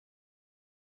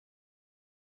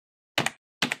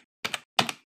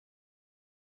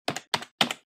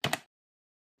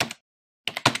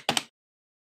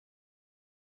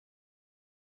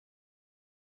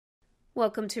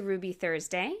Welcome to Ruby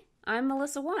Thursday. I'm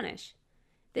Melissa Wanish.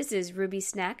 This is Ruby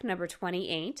Snack number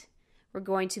 28. We're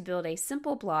going to build a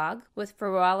simple blog with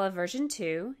Froala version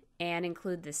 2 and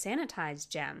include the Sanitize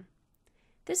gem.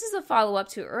 This is a follow-up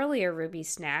to earlier Ruby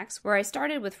Snacks where I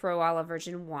started with Froala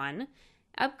version 1,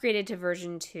 upgraded to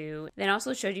version 2, then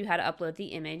also showed you how to upload the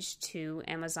image to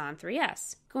Amazon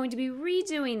 3S. Going to be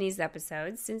redoing these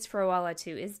episodes since Froala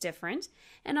 2 is different,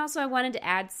 and also I wanted to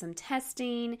add some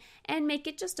testing and make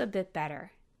it just a bit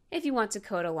better. If you want to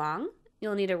code along,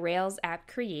 you'll need a Rails app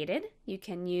created. You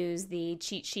can use the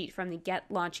cheat sheet from the Get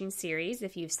Launching series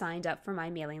if you've signed up for my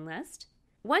mailing list.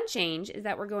 One change is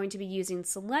that we're going to be using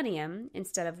Selenium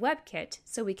instead of WebKit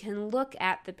so we can look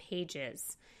at the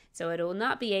pages. So it will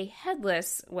not be a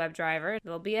headless WebDriver. It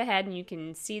will be a head and you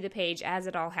can see the page as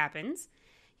it all happens.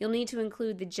 You'll need to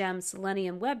include the gem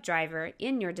Selenium WebDriver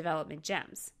in your development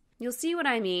gems. You'll see what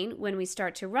I mean when we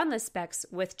start to run the specs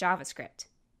with JavaScript.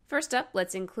 First up,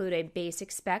 let's include a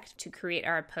basic spec to create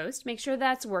our post. Make sure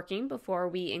that's working before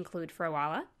we include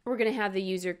Froala. We're going to have the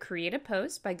user create a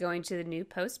post by going to the new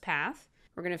post path.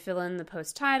 We're going to fill in the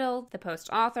post title, the post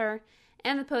author,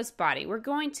 and the post body. We're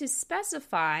going to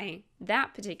specify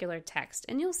that particular text,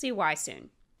 and you'll see why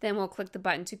soon. Then we'll click the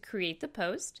button to create the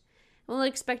post. We'll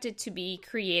expect it to be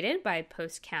created by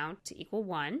post count to equal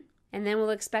 1, and then we'll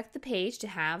expect the page to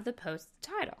have the post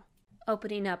title.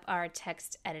 Opening up our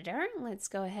text editor, let's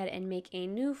go ahead and make a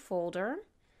new folder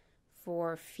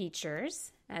for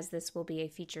features, as this will be a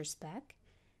feature spec.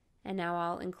 And now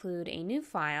I'll include a new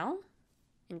file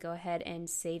and go ahead and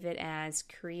save it as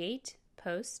create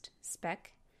post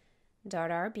spec.rb,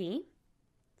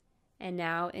 and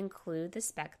now include the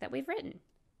spec that we've written.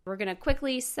 We're going to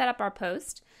quickly set up our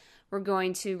post. We're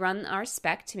going to run our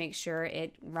spec to make sure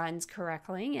it runs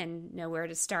correctly and know where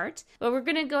to start. But we're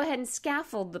going to go ahead and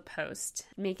scaffold the post,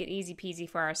 make it easy peasy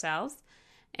for ourselves.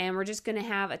 And we're just going to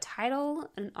have a title,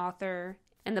 an author,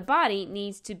 and the body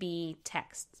needs to be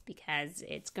text because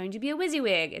it's going to be a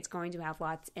wysiwyg. It's going to have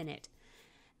lots in it.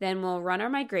 Then we'll run our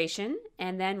migration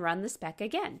and then run the spec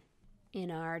again. In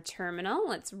our terminal,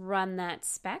 let's run that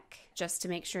spec just to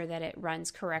make sure that it runs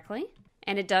correctly.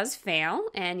 And it does fail,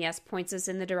 and yes, points us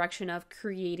in the direction of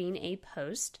creating a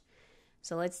post.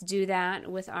 So let's do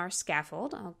that with our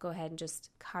scaffold. I'll go ahead and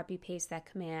just copy paste that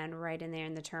command right in there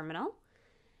in the terminal.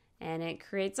 And it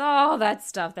creates all that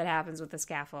stuff that happens with the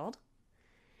scaffold.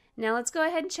 Now let's go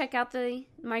ahead and check out the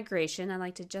migration. I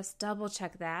like to just double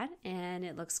check that, and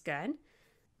it looks good.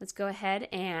 Let's go ahead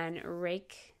and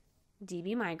rake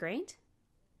db migrate,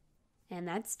 and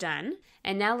that's done.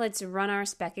 And now let's run our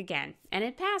spec again, and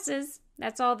it passes.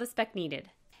 That's all the spec needed.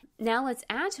 Now let's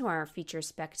add to our feature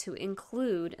spec to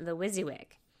include the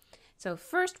wysiwyg. So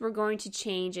first we're going to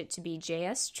change it to be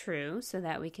JS true so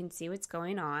that we can see what's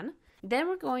going on. Then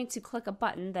we're going to click a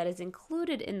button that is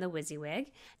included in the wysiwyg.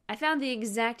 I found the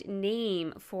exact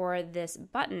name for this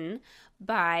button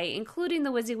by including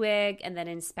the wysiwyg and then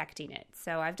inspecting it.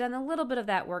 So I've done a little bit of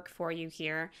that work for you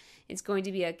here. It's going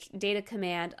to be a data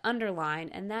command underline,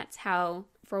 and that's how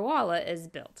Froala is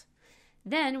built.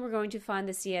 Then we're going to find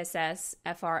the CSS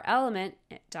fr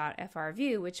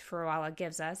element.frview, which Froala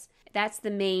gives us. That's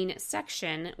the main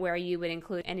section where you would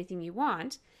include anything you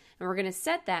want. And we're going to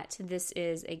set that to this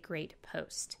is a great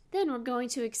post. Then we're going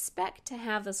to expect to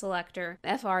have the selector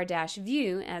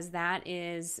fr-view, as that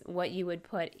is what you would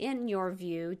put in your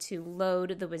view to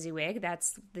load the wysiwyg.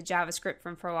 That's the JavaScript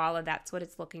from Froala. That's what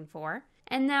it's looking for.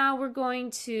 And now we're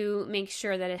going to make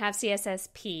sure that it has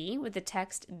CSSP with the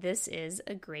text, this is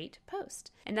a great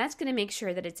post. And that's going to make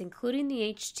sure that it's including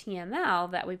the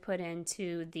HTML that we put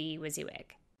into the wysiwyg.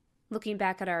 Looking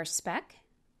back at our spec,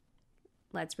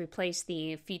 let's replace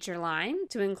the feature line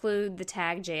to include the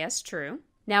tag JSTrue.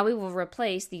 Now we will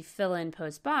replace the fill-in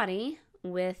post body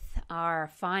with our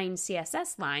find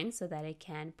CSS line so that it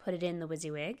can put it in the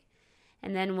wysiwyg.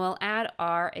 And then we'll add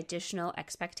our additional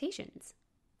expectations.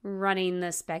 Running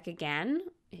the spec again,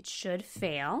 it should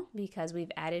fail because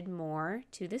we've added more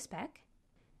to the spec.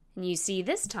 And you see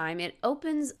this time it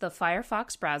opens the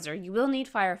Firefox browser. You will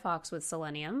need Firefox with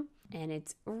Selenium. And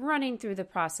it's running through the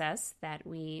process that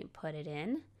we put it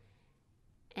in.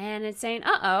 And it's saying,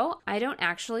 uh-oh, I don't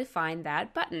actually find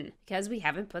that button because we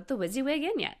haven't put the wysiwyg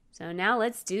in yet. So now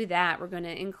let's do that. We're going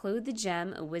to include the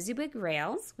gem wysiwyg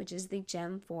Rails, which is the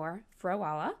gem for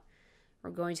Froala. We're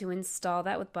going to install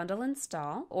that with bundle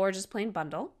install or just plain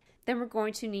bundle. Then we're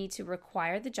going to need to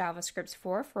require the JavaScripts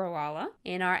for Froala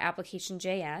in our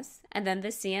application.js and then the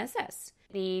CSS.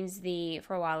 It needs the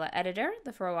Froala editor,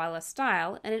 the Froala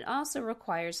style, and it also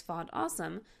requires font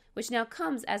awesome, which now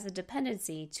comes as a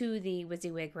dependency to the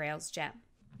wysiwyg Rails gem.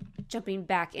 Jumping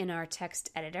back in our text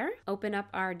editor, open up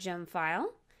our gem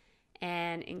file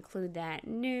and include that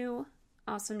new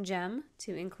awesome gem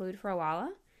to include Froala.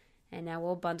 And now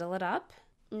we'll bundle it up.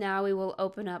 Now we will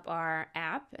open up our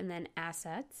app and then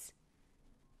assets,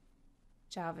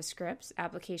 JavaScript,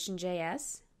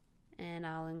 application.js, and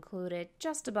I'll include it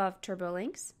just above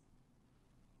TurboLinks.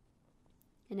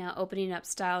 And now opening up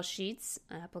style sheets,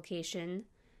 application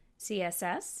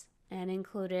CSS, and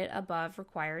include it above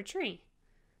required tree.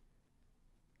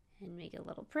 And make it a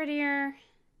little prettier.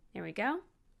 There we go.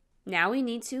 Now we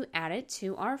need to add it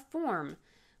to our form.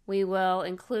 We will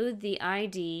include the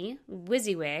ID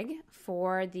wysiwyg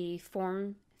for the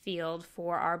form field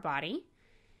for our body.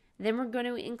 Then we're going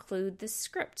to include the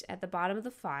script at the bottom of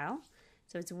the file.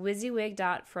 So it's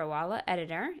wysiwyg.froala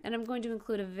editor, and I'm going to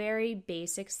include a very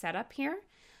basic setup here.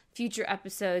 Future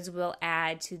episodes will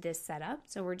add to this setup.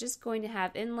 So we're just going to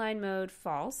have inline mode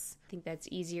false. I think that's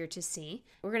easier to see.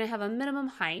 We're going to have a minimum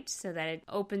height so that it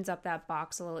opens up that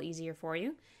box a little easier for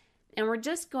you. And we're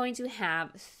just going to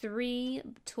have 3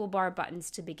 toolbar buttons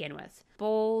to begin with: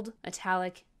 bold,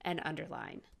 italic, and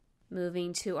underline.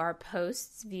 Moving to our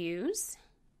posts views.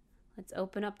 Let's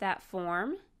open up that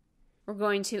form. We're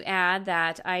going to add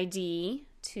that ID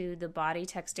to the body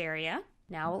text area.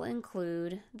 Now we'll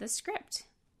include the script.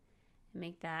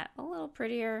 Make that a little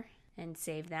prettier and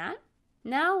save that.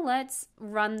 Now let's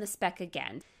run the spec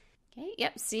again. Okay,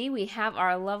 yep, see, we have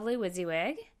our lovely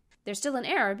wysiwyg. There's still an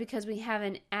error because we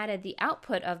haven't added the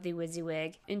output of the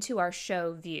wysiwyg into our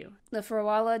show view. The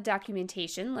Froala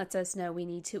documentation lets us know we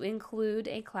need to include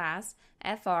a class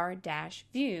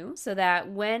fr-view so that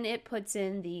when it puts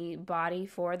in the body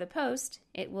for the post,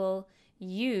 it will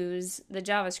use the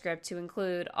JavaScript to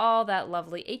include all that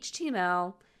lovely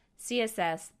HTML,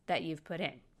 CSS that you've put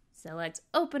in. So let's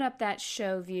open up that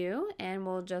show view and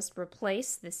we'll just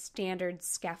replace the standard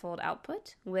scaffold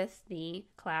output with the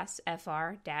class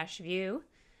fr-view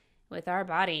with our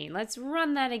body. Let's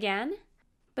run that again,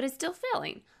 but it's still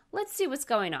failing. Let's see what's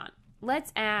going on.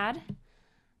 Let's add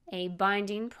a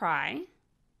binding pry,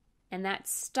 and that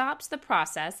stops the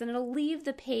process and it'll leave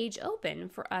the page open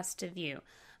for us to view.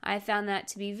 I found that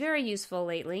to be very useful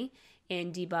lately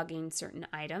in debugging certain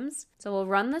items. So we'll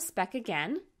run the spec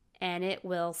again, and it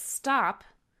will stop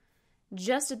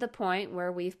just at the point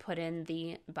where we've put in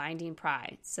the binding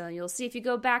pry. So you'll see if you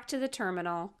go back to the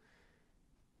terminal,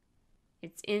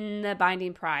 it's in the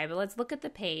binding pry, but let's look at the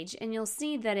page and you'll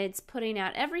see that it's putting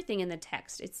out everything in the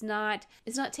text. It's not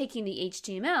taking the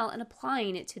HTML and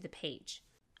applying it to the page.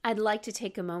 I'd like to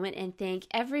take a moment and thank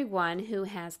everyone who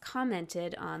has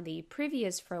commented on the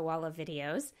previous Froala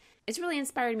videos. It's really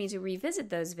inspired me to revisit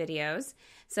those videos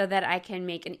so that I can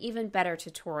make an even better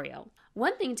tutorial.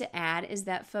 One thing to add is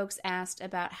that folks asked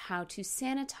about how to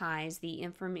sanitize the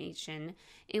information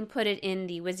inputted in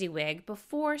the wysiwyg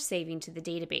before saving to the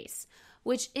database,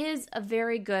 which is a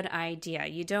very good idea.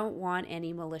 You don't want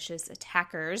any malicious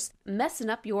attackers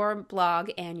messing up your blog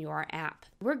and your app.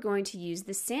 We're going to use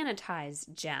the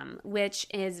Sanitize gem, which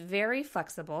is very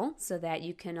flexible so that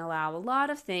you can allow a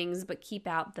lot of things but keep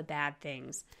out the bad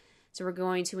things. So we're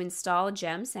going to install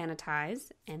gem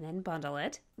Sanitize and then bundle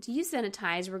it. To use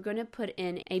Sanitize, we're going to put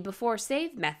in a before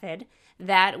save method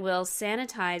that will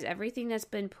sanitize everything that's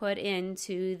been put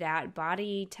into that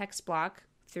body text block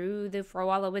through the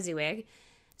Froala wysiwyg,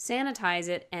 sanitize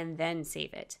it, and then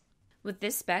save it. With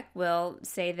this spec, we'll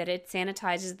say that it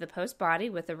sanitizes the post body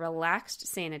with a relaxed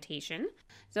sanitation.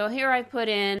 So here I put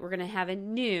in, we're going to have a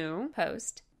new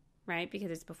post, right,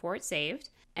 because it's before it's saved.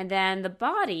 And then the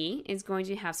body is going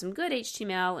to have some good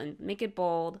HTML and make it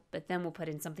bold, but then we'll put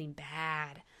in something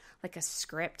bad, like a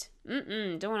script. Don't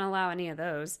want to allow any of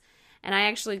those. And I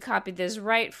actually copied this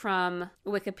right from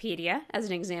Wikipedia as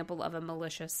an example of a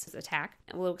malicious attack.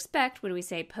 And we'll expect when we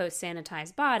say post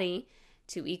sanitize body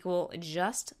to equal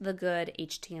just the good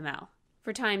HTML.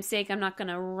 For time's sake, I'm not going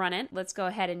to run it. Let's go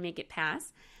ahead and make it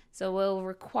pass. So we'll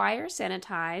require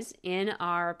sanitize in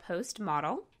our post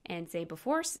model and say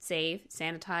before save,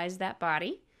 sanitize that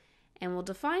body. And we'll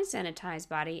define sanitize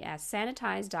body as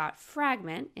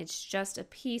sanitize.fragment. It's just a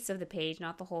piece of the page,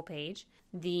 not the whole page.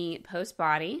 The post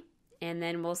body. And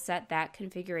then we'll set that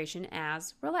configuration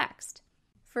as relaxed.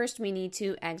 First, we need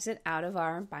to exit out of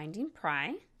our binding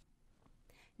pry.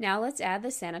 Now let's add the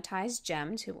Sanitize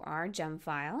gem to our gem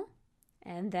file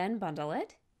and then bundle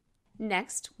it.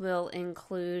 Next, we'll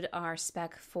include our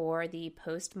spec for the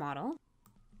post model.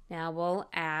 Now we'll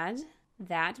add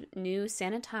that new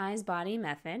Sanitize body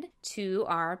method to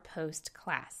our post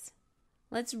class.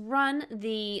 Let's run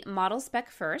the model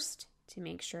spec first to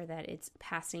make sure that it's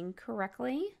passing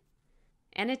correctly.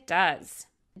 And it does.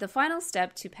 The final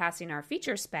step to passing our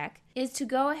feature spec is to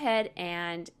go ahead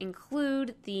and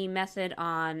include the method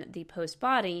on the post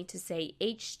body to say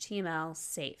HTML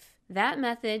safe. That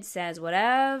method says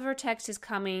whatever text is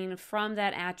coming from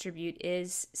that attribute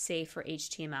is safe for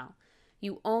HTML.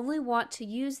 You only want to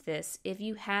use this if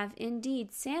you have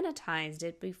indeed sanitized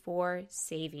it before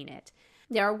saving it.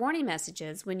 There are warning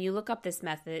messages when you look up this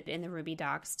method in the Ruby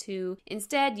docs to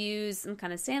instead use some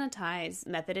kind of sanitize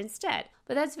method instead.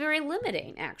 But that's very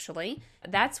limiting, actually.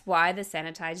 That's why the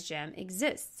Sanitize gem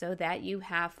exists, so that you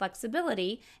have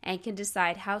flexibility and can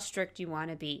decide how strict you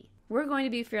want to be. We're going to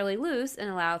be fairly loose and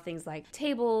allow things like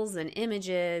tables and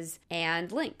images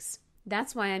and links.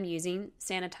 That's why I'm using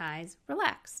Sanitize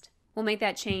Relaxed. We'll make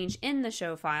that change in the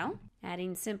show file,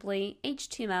 adding simply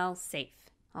HTML safe.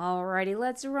 Alrighty,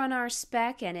 let's run our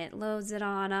spec and it loads it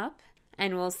on up.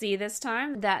 And we'll see this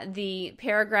time that the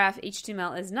paragraph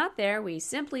HTML is not there. We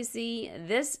simply see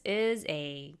this is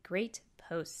a great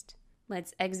post.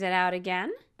 Let's exit out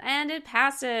again and it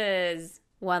passes.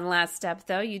 One last step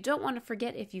though, you don't want to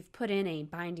forget if you've put in a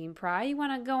binding pry. You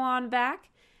want to go on back,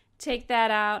 take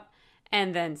that out,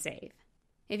 and then save.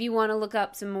 If you want to look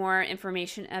up some more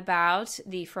information about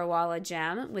the Froala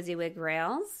gem, wysiwyg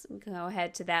Rails, go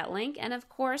ahead to that link. And of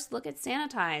course, look at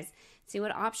Sanitize. See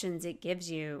what options it gives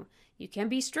you. You can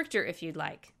be stricter if you'd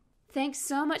like. Thanks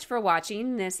so much for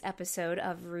watching this episode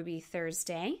of Ruby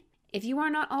Thursday. If you are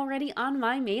not already on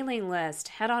my mailing list,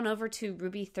 head on over to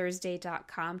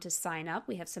rubythursday.com to sign up.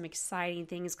 We have some exciting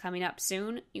things coming up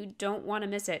soon. You don't want to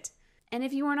miss it. And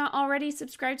if you are not already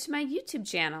subscribed to my YouTube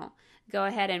channel, go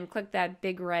ahead and click that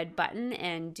big red button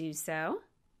and do so.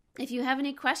 If you have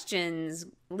any questions,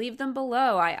 leave them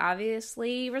below. I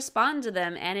obviously respond to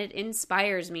them and it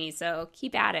inspires me, so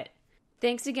keep at it.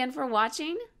 Thanks again for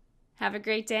watching. Have a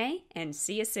great day and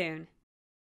see you soon.